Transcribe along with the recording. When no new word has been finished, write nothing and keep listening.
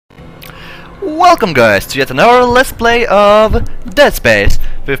Welcome guys to yet another Let's Play of Dead Space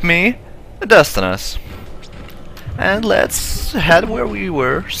with me, Dustinus. And let's head where we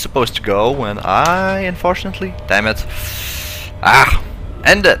were supposed to go when I unfortunately, damn it,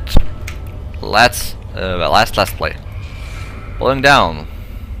 ended last Let's Play. Pulling down.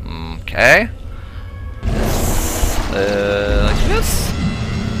 Okay. Like this?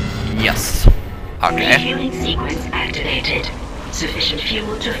 Yes. Okay. Refueling sequence activated. Sufficient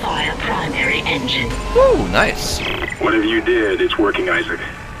fuel to fire primary engine. Ooh, nice. Whatever you did, it's working, Isaac.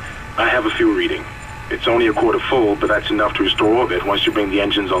 I have a fuel reading. It's only a quarter full, but that's enough to restore orbit once you bring the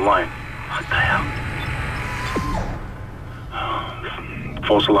engines online. What the hell?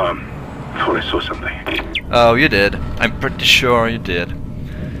 False alarm. Thought I saw something. Oh, you did. I'm pretty sure you did.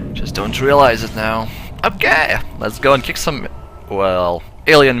 Just don't realize it now. Okay, let's go and kick some, well,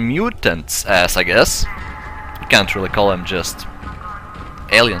 alien mutants' ass, I guess. You can't really call them just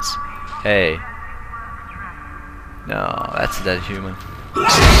aliens. Hey. No, that's a dead human.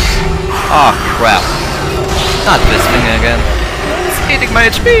 Oh crap. Not this thing again. It's eating my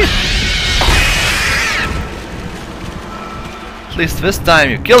HP. At least this time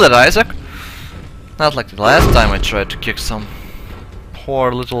you killed it, Isaac. Not like the last time I tried to kick some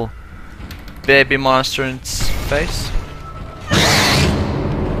poor little baby monster in its face.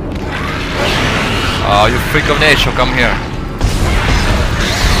 Oh, you freak of nature, come here.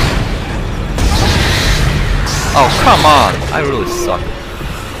 Oh, come on! I really suck.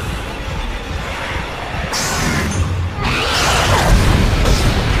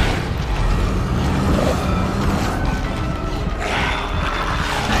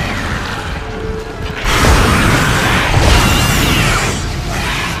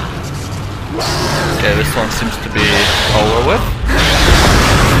 Okay, this one seems to be over with.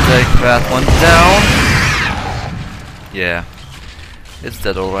 Take that one down. Yeah, it's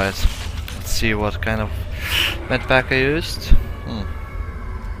dead alright. Let's see what kind of medpack I used.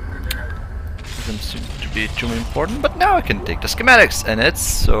 Doesn't seem to be too important, but now I can take the schematics, and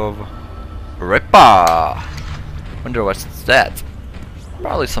it's of Ripper. Wonder what's that?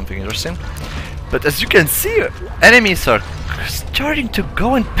 Probably something interesting. But as you can see, enemies are starting to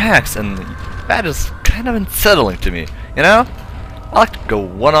go in packs, and that is kind of unsettling to me. You know, I like to go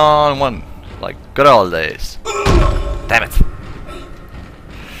one-on-one, like good old days. Damn it!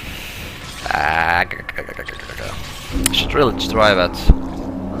 I should really try that.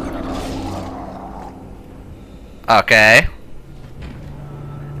 Okay.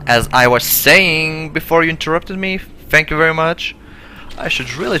 As I was saying before you interrupted me, thank you very much. I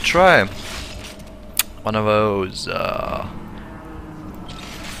should really try one of those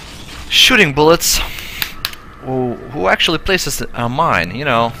shooting bullets. Who actually places a mine? You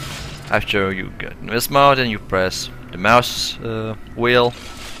know, after you get in this mode and you press the mouse wheel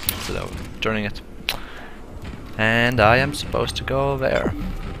instead of turning it. And I am supposed to go there.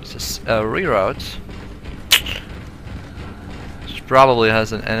 This is a reroute. Which probably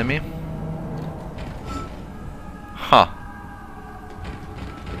has an enemy. Huh.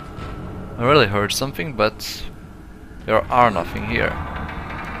 I really heard something, but there are nothing here.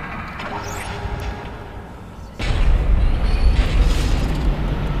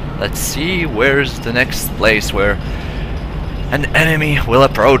 Let's see where's the next place where an enemy will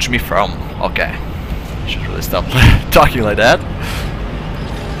approach me from. Okay. I should really stop talking like that.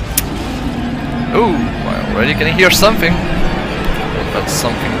 Ooh, I already can hear something. If that's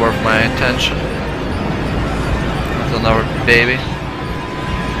something worth my attention. There's another baby.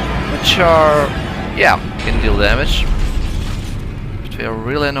 Which are, yeah, can deal damage. But they are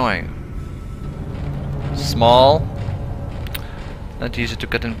really annoying. Small. Not easy to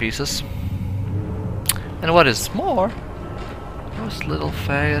cut in pieces. And what is more, those little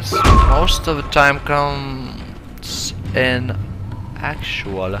faggots most of the time comes in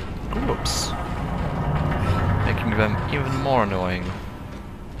actual groups, making them even more annoying.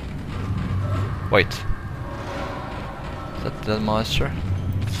 Wait, is that the monster?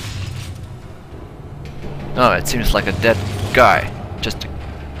 No, it seems like a dead guy, just a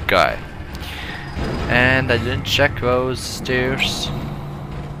guy. And I didn't check those stairs.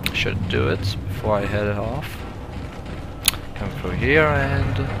 I should do it before I head off. Come through here,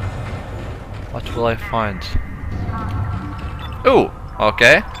 and what will I find? Oh,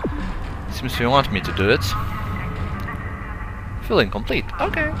 okay. Seems you want me to do it. Feeling complete.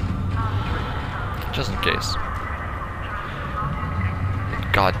 Okay. Just in case.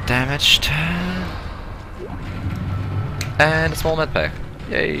 It got damaged. And a small medpack.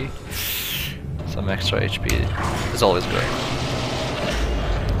 Yay. Some extra HP is always great.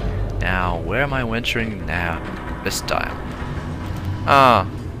 Now, where am I venturing now? This time. Ah,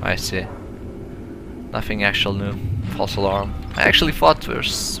 I see. Nothing actual new. False alarm. I actually thought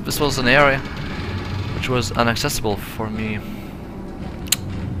this was an area which was inaccessible for me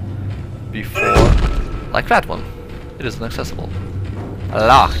before. Like that one. It is inaccessible.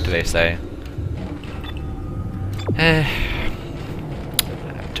 Locked, they say. I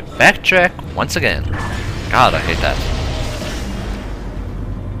have to backtrack once again. God, I hate that.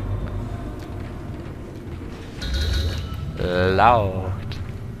 Locked.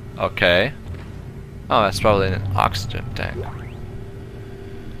 Okay. Oh, that's probably an oxygen tank.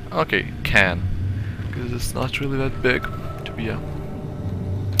 Okay, can. Because it's not really that big to be a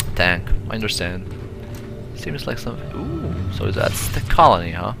tank. I understand. Seems like something. Ooh, so that's the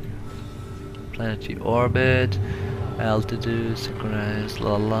colony, huh? Planetary orbit, altitude, synchronized,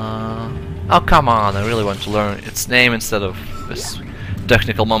 la la. Oh, come on, I really want to learn its name instead of this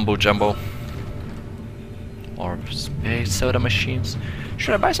technical mumbo jumbo. Or space soda machines.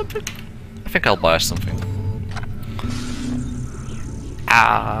 Should I buy something? I think I'll buy something.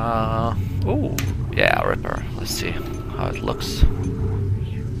 Ooh, yeah, Ripper. Let's see how it looks.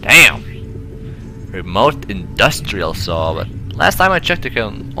 Damn! Remote industrial saw, but last time I checked it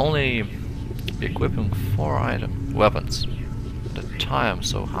can only be equipping 4 weapons at a time,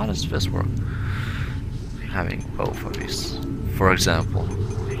 so how does this work? Having both of these, for example.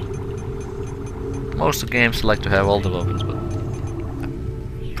 Most games like to have all the weapons, but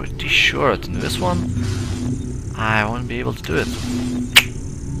I'm pretty sure that in this one I won't be able to do it.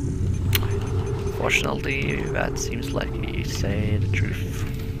 Fortunately, that seems like he say the truth.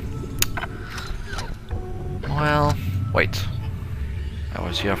 Well, wait. I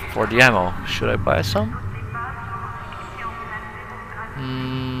was here for the ammo. Should I buy some?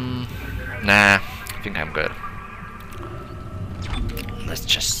 Nah, I think I'm good. Let's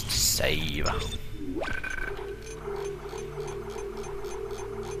just save.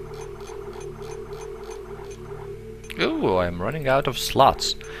 Ooh, I'm running out of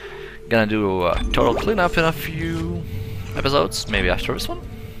slots. Gonna do a total cleanup in a few episodes, maybe after this one.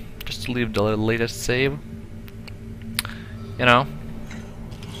 Just to leave the latest save. You know.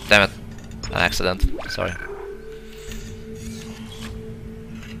 Damn it. An accident. Sorry.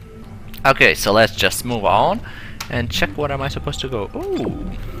 Okay, so let's just move on and check what am I supposed to go.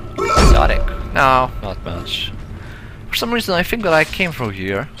 Ooh. Exotic. No, not much. For some reason I think that I came through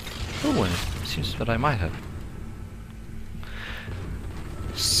here. Ooh, and it seems that I might have.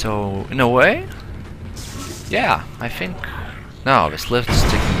 So, in a way, yeah, I think. No, this lift is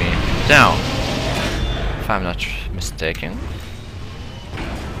taking me down. If I'm not mistaken.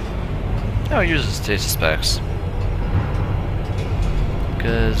 No, it uses stasis packs.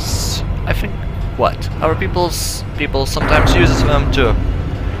 Because I think what? Our people sometimes uses them to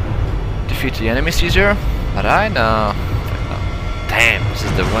defeat the enemies easier, but I know. Damn, this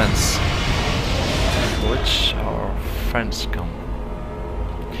is the winds. Which our friends come.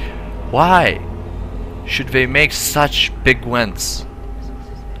 Why should they make such big winds?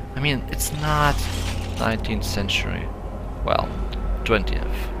 I mean, it's not 19th century. Well,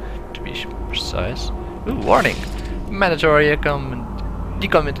 20th to be precise. Ooh, warning! Mandatory damn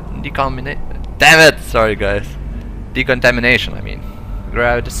it! Sorry guys. Decontamination, I mean.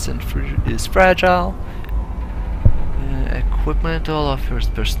 Gravity is fragile. Equipment, all officers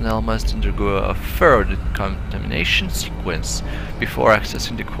personnel must undergo a thorough decontamination sequence before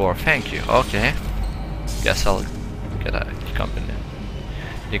accessing the core. Thank you. Okay. Guess I'll get a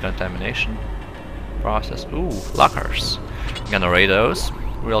decontamination process. Ooh, lockers. Gonna raid those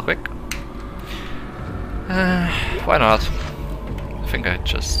real quick. Why not? I think I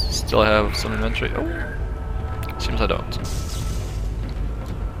just still have some inventory. Oh, seems I don't.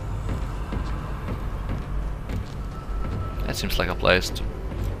 That seems like a place to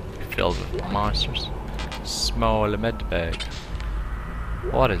be filled with monsters. Small med bag.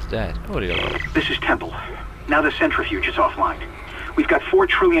 What is that? Oh dear Lord. This is Temple. Now the centrifuge is offline. We've got 4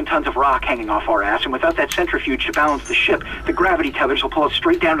 trillion tons of rock hanging off our ass, and without that centrifuge to balance the ship, the gravity tethers will pull us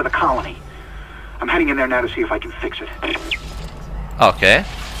straight down to the colony. I'm heading in there now to see if I can fix it. Okay.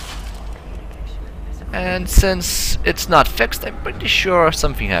 And since it's not fixed, I'm pretty sure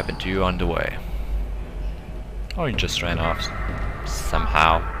something happened to you on the way. Or you just ran off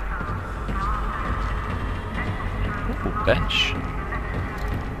somehow. Ooh, bench.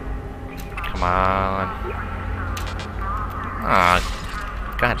 Come on. Ah,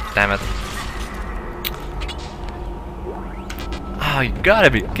 god damn it. Oh, you gotta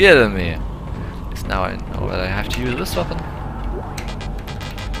be kidding me. At least now I know that I have to use this weapon.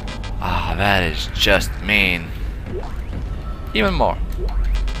 Ah, that is just mean. Even more.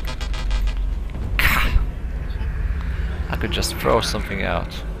 I could just throw something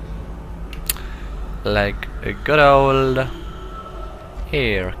out. like a good old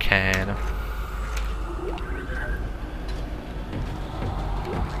air can.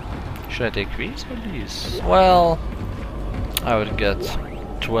 Should I take these or these? Well, I would get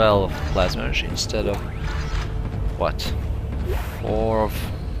 12 plasma energy instead of what? 4 of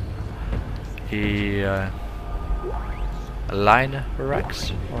a line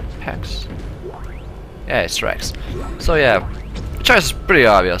Rex or Pex? Yeah, it's Rex. So yeah, the choice is pretty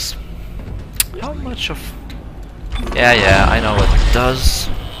obvious. How much of... Yeah, I know what it does.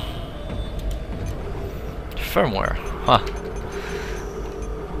 Firmware, huh.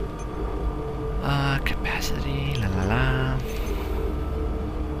 Capacity, la la la.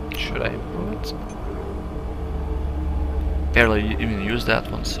 Should I improve it? Barely even use that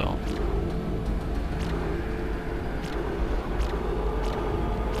one, so...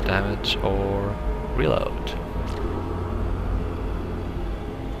 Damage or reload.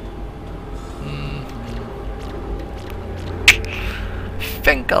 I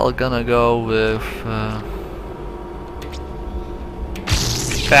think I'm gonna go with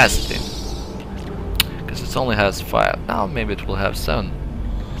capacity, because it only has 5. Now maybe it will have 7.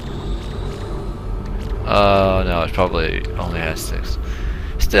 No, it probably only has 6.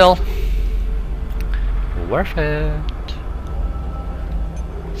 Still, worth it.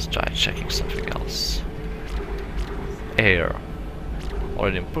 Let's try checking something else. Air.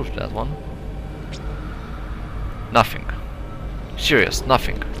 Already improved that one. Nothing. Serious,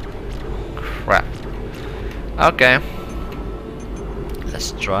 nothing. Crap. Okay.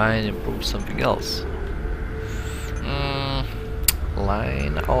 Let's try and improve something else.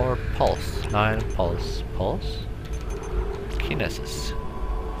 Line or pulse? Line, pulse. Pulse? Kinesis.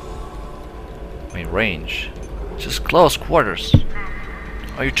 I mean range. Just close quarters.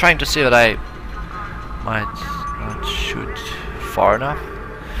 Are you trying to say that I might not shoot far enough?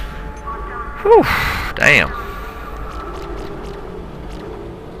 Whew, damn.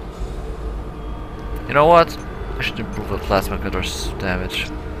 You know what? I should improve the plasma cutter's damage.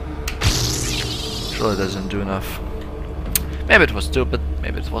 Surely doesn't do enough. Maybe it was stupid,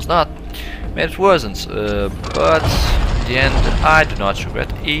 maybe it was not, maybe it wasn't, but in the end I do not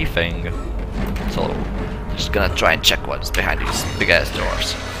regret a thing. So, just gonna try and check what's behind these big ass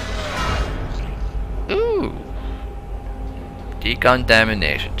doors. Ooh!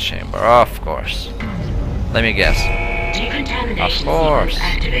 Decontamination chamber, of course. Let me guess. Decontamination Of course.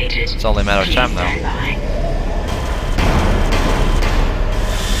 activated. It's only a matter of time now.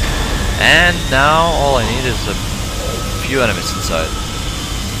 And now all I need is a few enemies inside.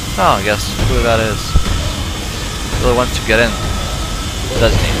 Oh, I guess who that is. Really wants to get in,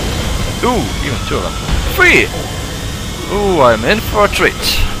 doesn't he? Ooh, even 2 of them. 3! Ooh, I'm in for a treat.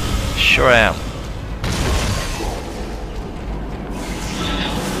 Sure I am.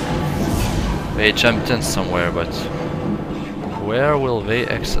 They jumped in somewhere, but where will they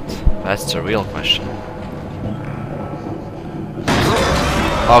exit? That's the real question.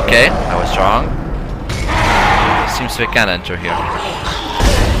 Okay, I was wrong. Seems we can enter here.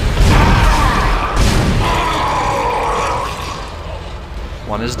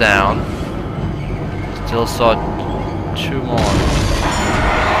 One is down. Still saw 2 more.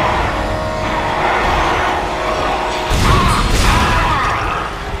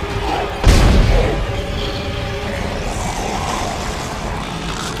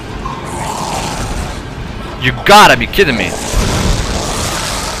 You gotta be kidding me!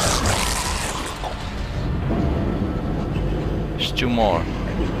 There's 2 more.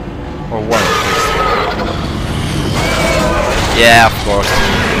 Or 1 at least. Yeah, of course.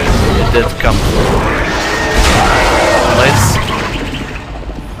 It did come through. Let's...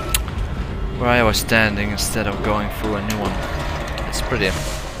 Where I was standing instead of going through a new one. It's pretty...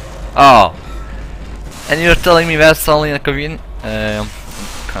 Oh! And you're telling me that's only a convenient... damn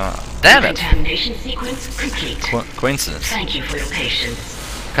it! Contamination sequence complete. Coincidence. Thank you for your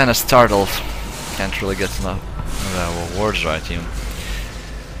patience. Kinda startled. Can't really get enough words right even.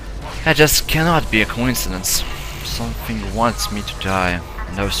 That just cannot be a coincidence. Something wants me to die.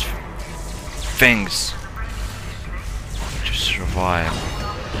 And those things to survive.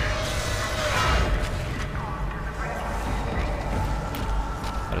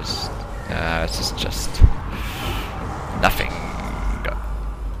 What is... this is just... nothing.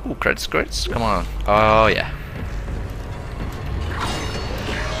 Ooh, credits, come on. Oh yeah.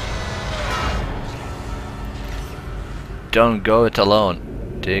 Don't go it alone.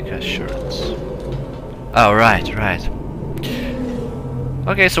 Take assurance. Oh, right.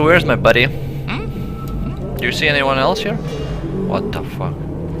 Okay, so where's my buddy? Do you see anyone else here? What the fuck?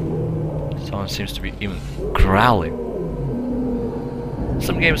 Someone seems to be even growling. In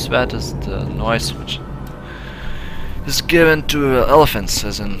some games that is the noise which is given to elephants,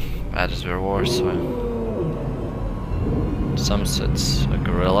 as in that is their war, so some it's a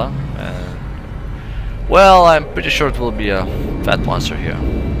gorilla, and well, I'm pretty sure it will be a fat monster here.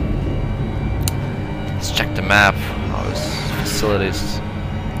 Let's check the map, how his facilities.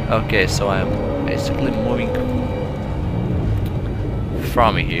 Okay, so I'm basically moving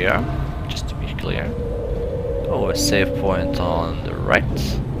from here, just to be clear. Oh, a save point on the right.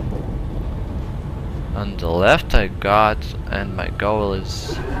 On the left I got, and my goal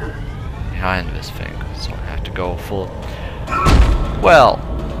is behind this thing, so I have to go full, well,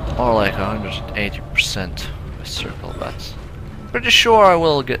 more like 180% of a circle, but pretty sure I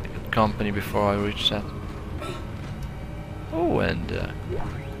will get company before I reach that. Oh, and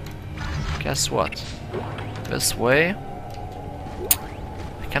guess what? This way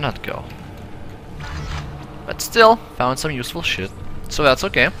I cannot go. But still, found some useful shit, so that's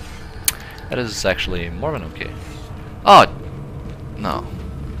okay. That is actually more than okay. Oh! No.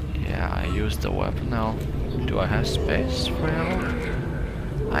 Yeah, I used the weapon now. Do I have space for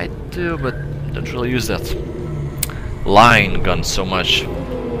ammo? I do, but don't really use that line gun so much.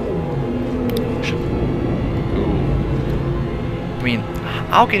 I mean,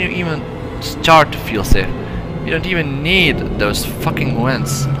 how can you even start to feel safe? You don't even need those fucking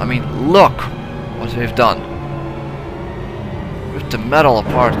vents. I mean, look what they've done. Ripped the metal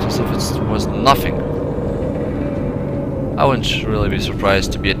apart as if it was nothing. I wouldn't really be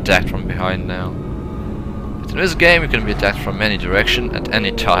surprised to be attacked from behind now. But in this game you can be attacked from any direction at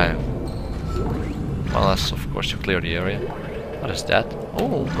any time. Unless of course you clear the area. What is that?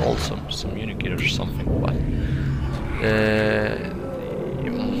 Oh, gold, some communicator or something. What?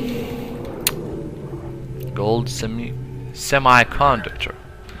 Gold semiconductor.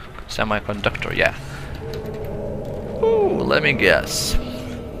 Semiconductor, yeah. Ooh, let me guess.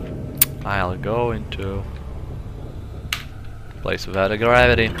 I'll go into place without a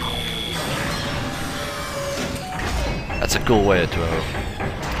gravity. That's a cool way to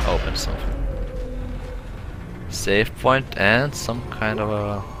open something. Save point and some kind of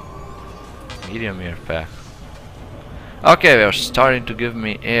a medium air pack. Okay, they're starting to give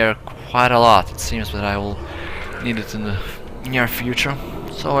me air quite a lot. It seems that I will need it in the near future,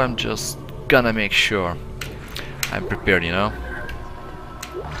 so I'm just gonna make sure I'm prepared, you know.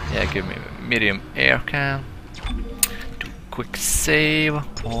 Yeah, give me a medium air can. Do quick save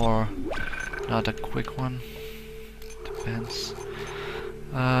or not a quick one. Depends.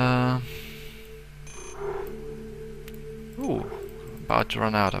 Ooh, about to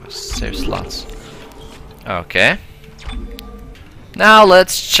run out of save slots. Okay. Now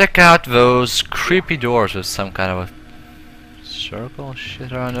let's check out those creepy doors with some kind of a circle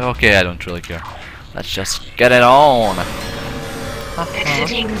shit around it. Okay, I don't really care. Let's just get it on.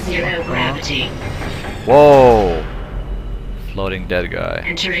 Exiting zero gravity. Whoa! Floating dead guy.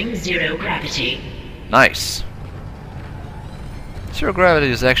 Entering zero gravity. Nice. Zero gravity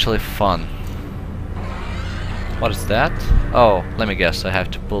is actually fun. What is that? Oh, let me guess. I have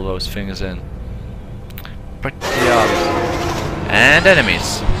to pull those things in. Pretty obvious. And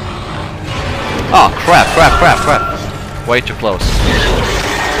enemies. Oh crap! Way too close.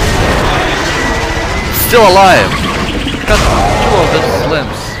 Still alive. Got two of his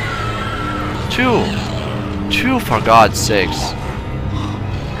limbs. Two for God's sakes.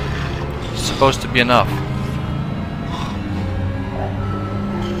 It's supposed to be enough.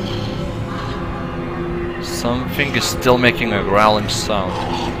 Something is still making a growling sound.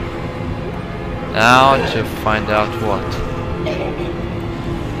 Now to find out what.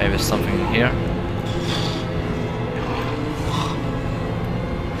 Maybe there's something in here.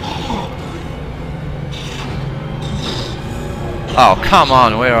 Oh, come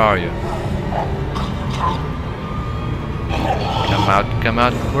on, where are you? Come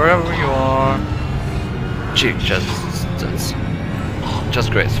out, wherever you are. Gee,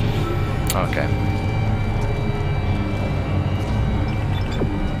 just great. Okay.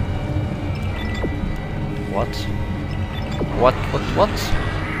 What?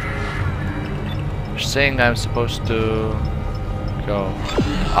 You're saying I'm supposed to go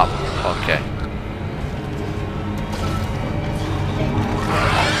up. Okay.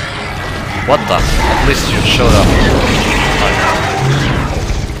 What the? At least you showed up.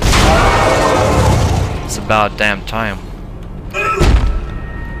 It's about damn time.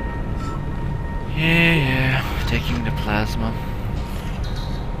 Yeah, taking the plasma.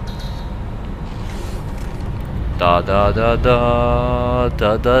 Da da da da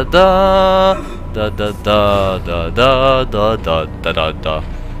da da da da da da da da da da da da.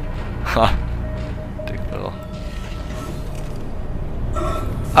 Ha! Take that all.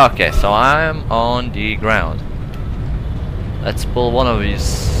 Okay, so I'm on the ground. Let's pull one of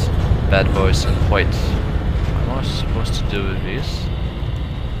these bad boys and wait. What am I supposed to do with these?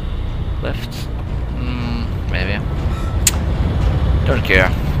 Left? Maybe. Don't care.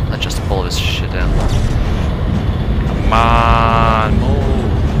 Let's just pull this shit in. Come on,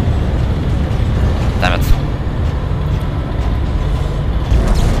 move. Damn it.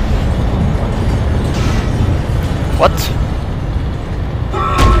 What?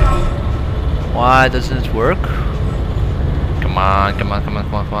 Why doesn't it work? Come on, come on, come on,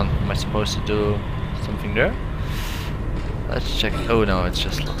 come on, come on. Am I supposed to do something there? Let's check. Oh no, it's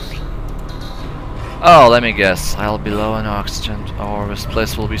just lost. Oh, let me guess. I'll be low on oxygen, or this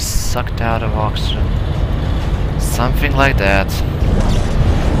place will be sucked out of oxygen. Something like that.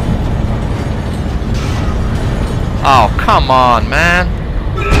 Oh, come on, man.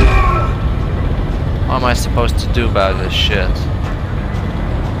 What am I supposed to do about this shit?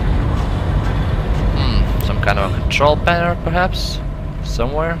 Some kind of a control panel, perhaps?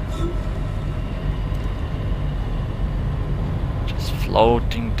 Somewhere? Just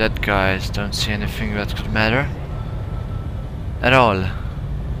floating dead guys. Don't see anything that could matter. At all.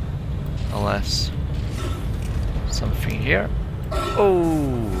 Unless... something here.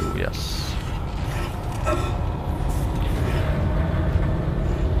 Oh, yes.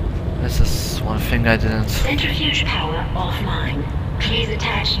 This is one thing I didn't... Centrifuge power offline. Please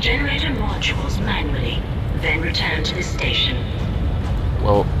attach generator modules manually, then return to the station.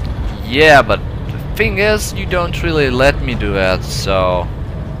 Well, yeah, but the thing is, you don't really let me do that, so...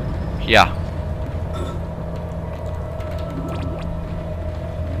 yeah.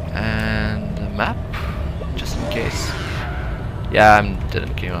 And the map, just in case. Yeah, I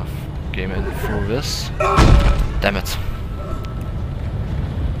didn't came in through this. Damn it.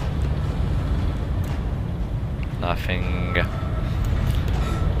 Nothing.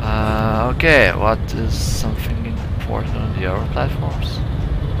 Okay, what is something important on the other platforms?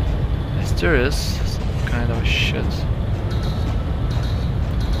 Yes, there is some kind of shit.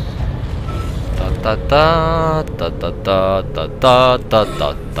 Da da da da da da da da da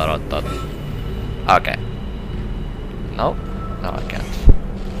da da da. Okay. No, no, I can't.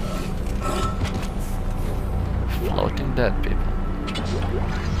 Floating dead people.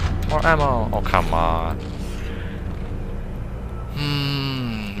 More ammo. Oh, come on.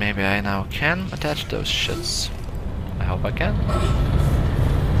 Maybe I now can attach those shits. I hope I can.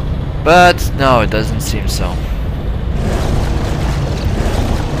 But no, it doesn't seem so.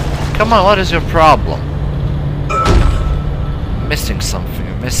 Come on, what is your problem? Missing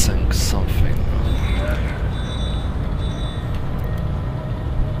something, missing something.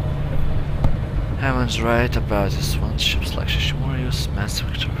 Hammond's right about this one. Ships like Shishimorius, massive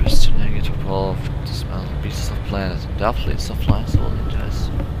activities to negative evolve, dismantle pieces of planet. Doubtfully it's offline, so we'll need to have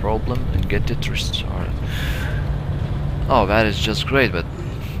a problem and get it restarted. Oh, that is just great, but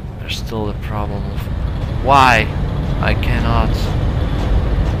there's still the problem of why I cannot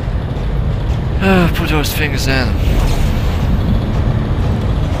put those things in.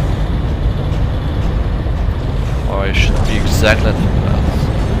 Or I should be exactly that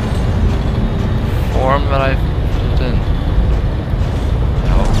form that I put in. I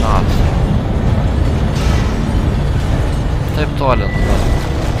hope not. Type toilet.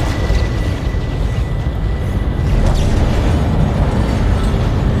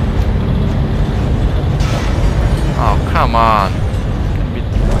 Oh, come on. Can be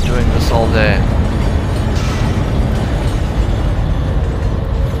doing this all day.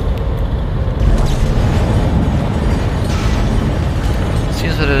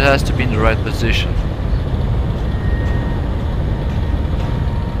 Seems that it has to be in the right position.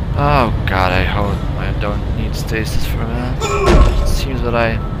 Oh god, I hope I don't need stasis for that. It seems that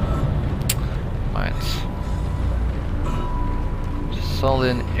I might.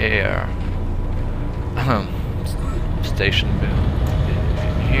 Solid air. Station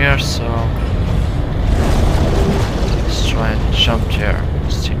here, so let's try and jump there.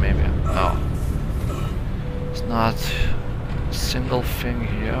 See, maybe. Oh, it's not a single thing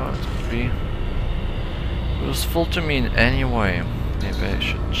here. It could be useful to me in any way. Maybe I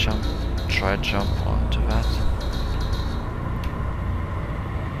should try jump onto that.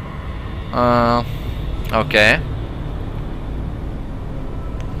 Okay.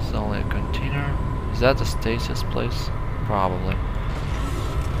 It's only a container. Is that a stasis place? Probably.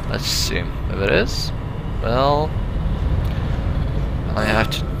 Let's see. If it is, well, I have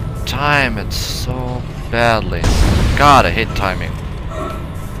to time it so badly. God, I hate timing.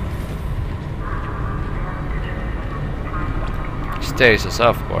 Stasis,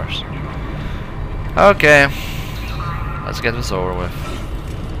 of course. Okay. Let's get this over with.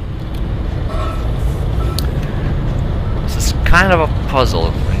 kind of a puzzle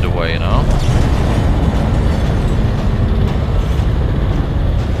in the way, you know?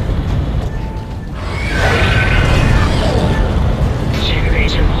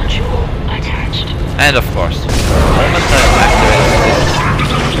 Generator module attached. And of course, the moment I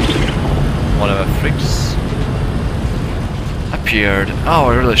activate one of the freaks appeared. Oh,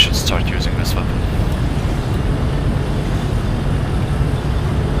 I really should start using this weapon.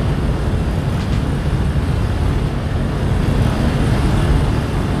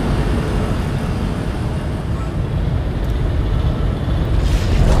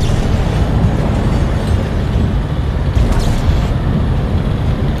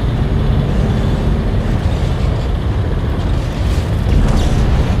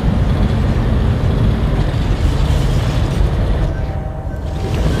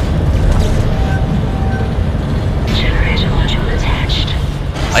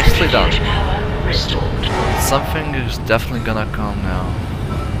 Nicely done. Something is definitely gonna come now.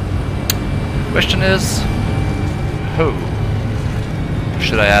 Question is, who?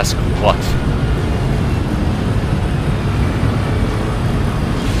 Should I ask what?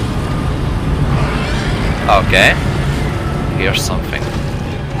 Okay. Here's something.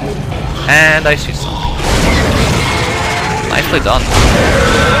 And I see something. Nicely done.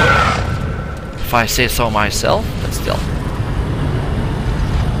 If I say so myself, but still.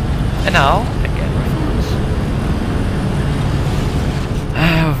 And now, again,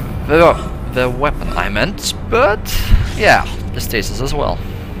 the weapon I meant, but yeah, the stasis as well.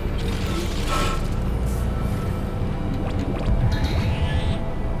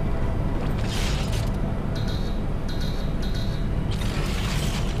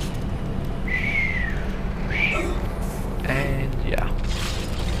 And yeah.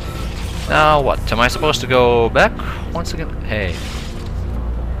 Now what? Am I supposed to go back once again? Hey.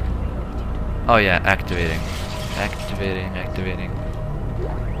 Oh yeah, activating. Activating.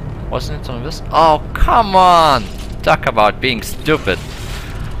 Wasn't it on this? Oh, come on! Talk about being stupid.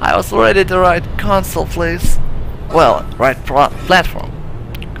 I was ready to write console, please. Well, right platform.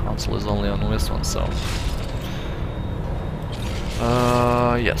 Console is only on this one, so...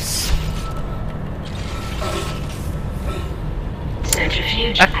 yes.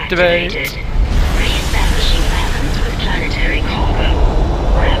 Centrifuge Activate. activated. Re-establishing balance with planetary cargo.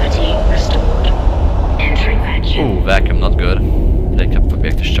 Gravity restored. Entering vacuum. Ooh, vacuum, not good. Reikia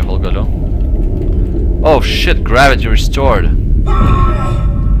pabėgti iš čia gal galiu. Oh shit, gravity restored.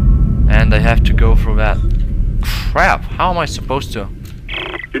 And I have to go through that. Crap, how am I supposed to?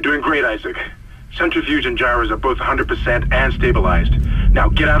 You're doing great, Isaac. Centrifuge and gyros are both 100% and stabilized. Now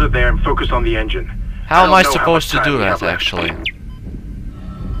get out of there and focus on the engine. How am I supposed to do that, actually?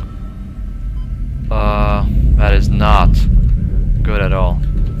 That is not good at all.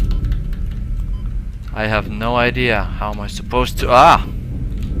 I have no idea how am I supposed to... Ah!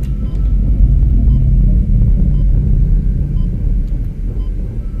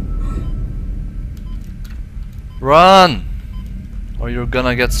 Run! Or you're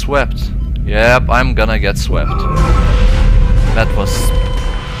gonna get swept. Yep, I'm gonna get swept. That was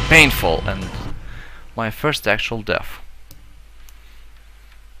painful and my first actual death.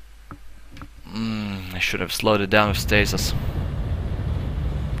 I should have slowed it down with stasis.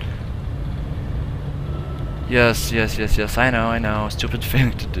 Yes, I know, stupid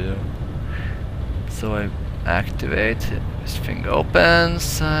thing to do. So I activate, this thing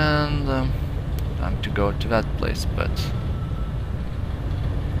opens and time to go to that place, but...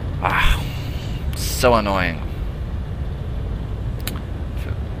 so annoying.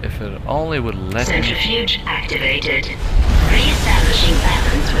 If it only would let me... Centrifuge activated. Re-establishing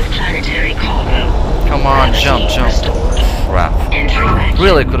balance with planetary cargo. Come on, jump. Crap.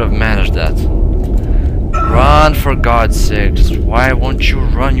 Really could have managed that. Run, for God's sake. Just why won't you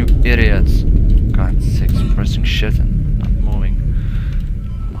run, you idiots? God's sake, pressing shit and not moving.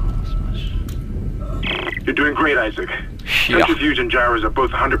 You're doing great, Isaac. Yeah. Centrifuge and gyros are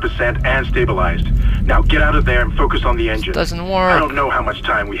both 100% and stabilized. Now get out of there and focus on the engine. Doesn't work. I don't know how much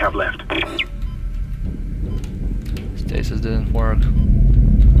time we have left. Stasis didn't work.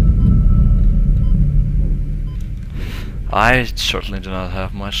 I certainly do not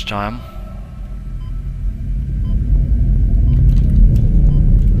have much time.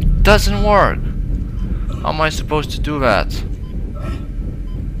 Doesn't work. How am I supposed to do that?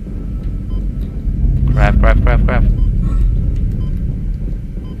 Crap.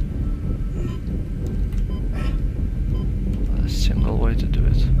 A single way to do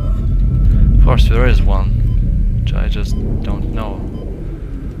it. Of course there is one, which I just don't know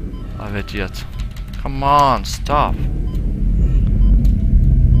of it yet. Come on, stop.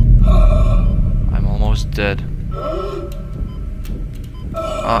 I'm almost dead.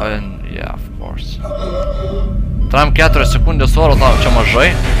 And yeah, of course. Tram 4 sekundės oro, tau čia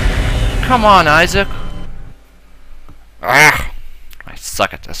mažai. Come on, Isaac. Ah, I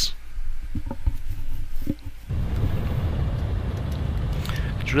suck at this.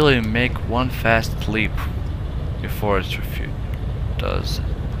 It really make one fast leap before it does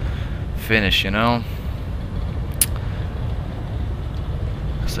finish, you know?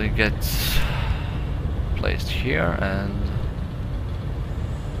 So it gets placed here and...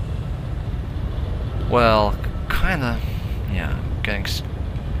 well, kinda... yeah, getting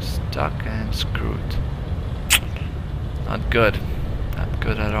stuck and screwed. Not good. Not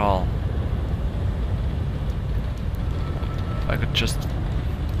good at all. If I could just...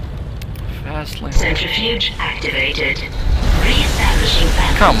 fastly... Centrifuge activated. Re-establishing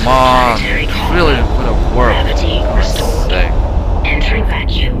balance. Come on! Really would have worked. Gravity restored. Entering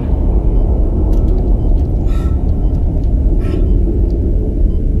vacuum.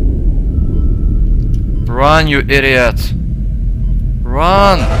 Run, you idiot!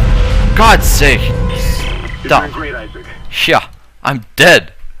 Run! God's sake! You're Stop. doing great, Isaac. Yeah, I'm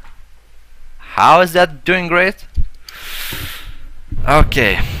dead. How is that doing great?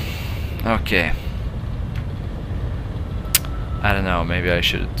 Okay. Okay. I don't know, maybe I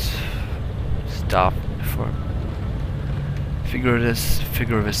should stop before figure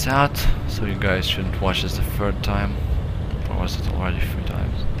this out, so you guys shouldn't watch this the third time. Or was it already 3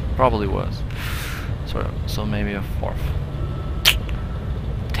 times? Probably was. So maybe a 4th.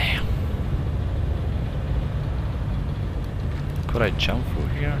 Damn. Could I jump through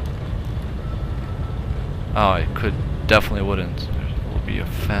here? Oh, I could. Definitely wouldn't. There will be a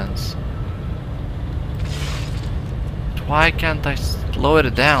fence. Why can't I slow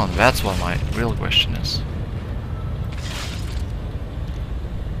it down? That's what my real question is.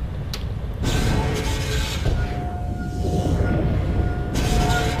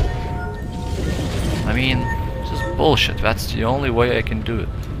 I mean, this is bullshit. That's the only way I can do it.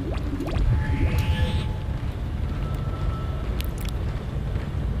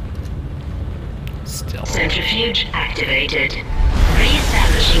 Still. Centrifuge activated.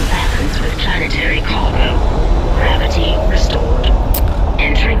 Re-establishing balance with planetary cargo. Gravity restored.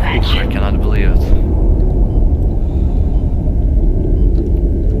 Entering I vacuum. cannot believe it.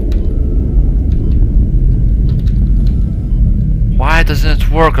 Why doesn't it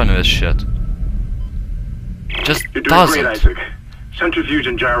work on this shit? Just You're doing doesn't. great, Isaac. Centrifuge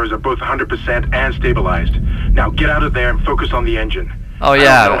and gyros are both 100% and stabilized. Now get out of there and focus on the engine. Oh I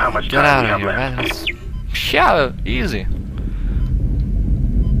yeah, don't know how much get time out we of have here. left. That's, yeah, easy.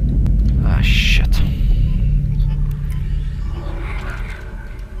 Ah, shit.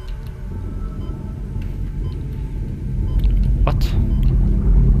 What?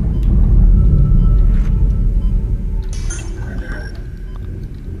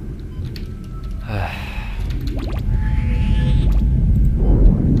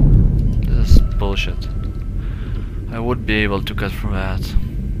 This is bullshit. I would be able to cut through that.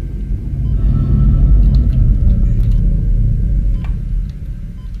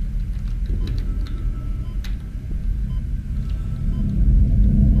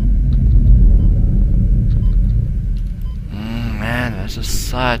 Man, this is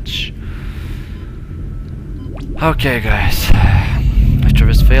such... Okay, guys. After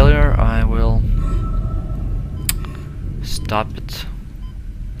this failure, I will stop it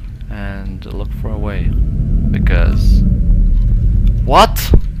and look for a way. Because...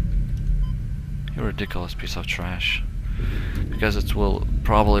 what? You ridiculous piece of trash. Because it will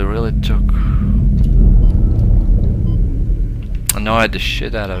probably really annoy the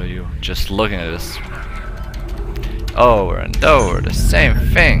shit out of you just looking at this over and over, the same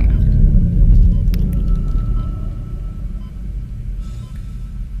thing.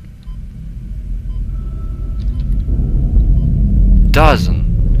 It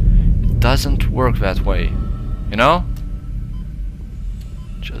doesn't work that way, you know?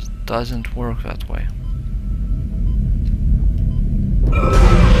 Just doesn't work that way.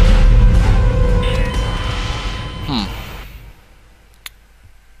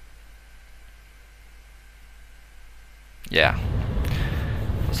 Yeah,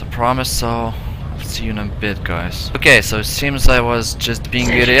 it was a promise, so I'll see you in a bit, guys. Okay, so it seems I was just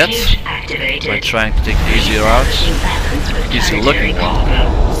being an idiot by trying to take the easy route, easy looking one,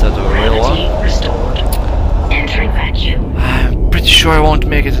 instead of a real one. Entering vacuum. I'm pretty sure I won't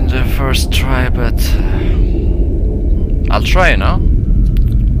make it in the first try, but I'll try, you know?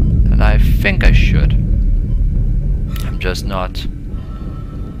 And I think I should. I'm just not,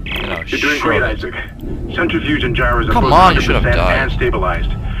 you know, You're doing sure. great, Isaac. Centrifuge and gyros are Come both on, you should have 100% died. and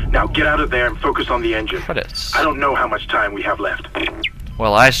stabilized. Now get out of there and focus on the engine. Credits. I don't know how much time we have left.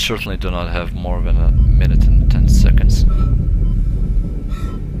 Well, I certainly do not have more than a minute and 10 seconds.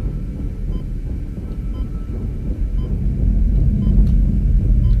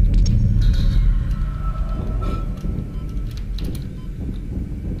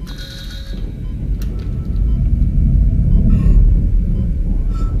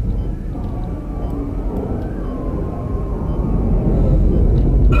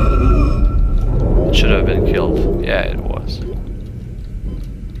 It should have been killed. Yeah, it was.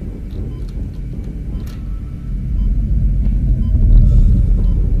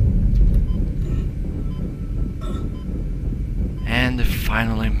 And I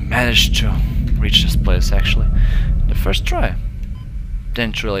finally managed to reach this place, actually. The first try.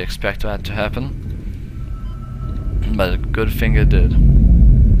 Didn't really expect that to happen, but a good thing it did.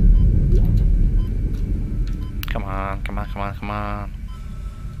 Come on, come on, come on, come on.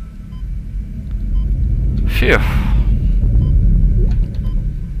 Phew.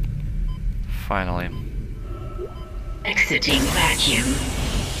 Finally. Exiting vacuum.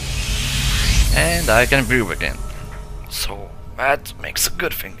 And I can breathe again. So that makes a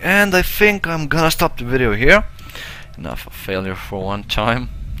good thing. And I think I'm gonna stop the video here. Enough of failure for one time.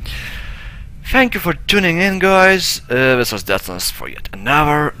 Thank you for tuning in, guys. This was Deathless for yet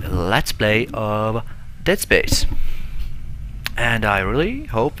another Let's Play of Dead Space. And I really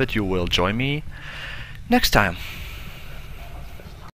hope that you will join me next time.